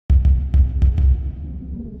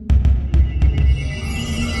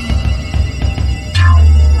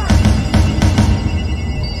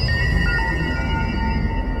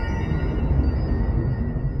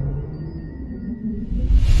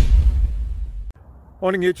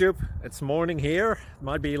Morning YouTube, it's morning here. It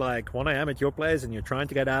might be like 1 a.m. at your place and you're trying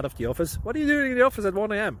to get out of the office. What are you doing in the office at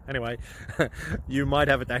 1 a.m? Anyway, you might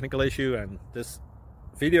have a technical issue and this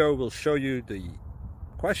video will show you the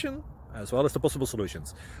question as well as the possible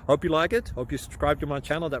solutions. Hope you like it, hope you subscribe to my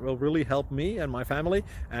channel. That will really help me and my family,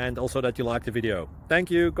 and also that you like the video. Thank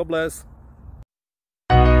you, God bless.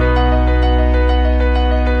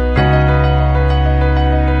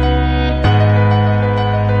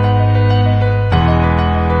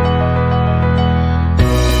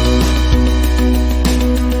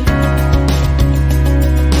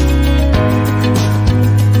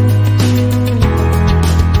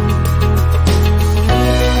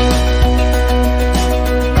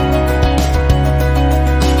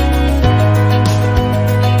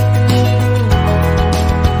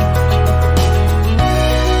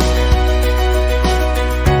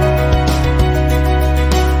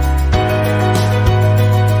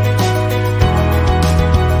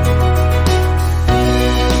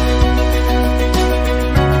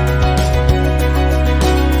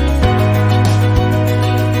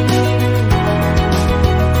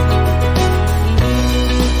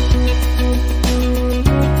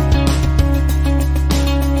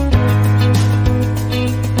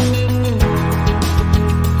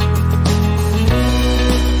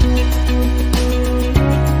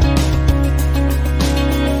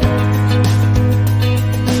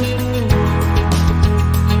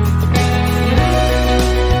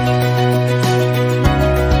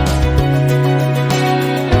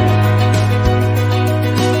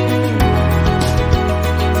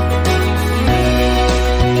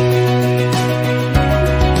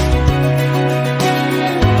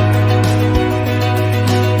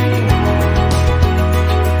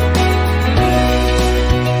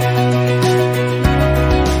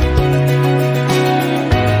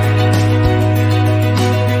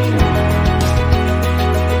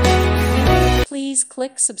 Please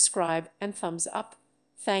click subscribe and thumbs up.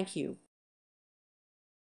 Thank you.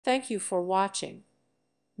 Thank you for watching.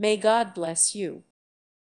 May God bless you.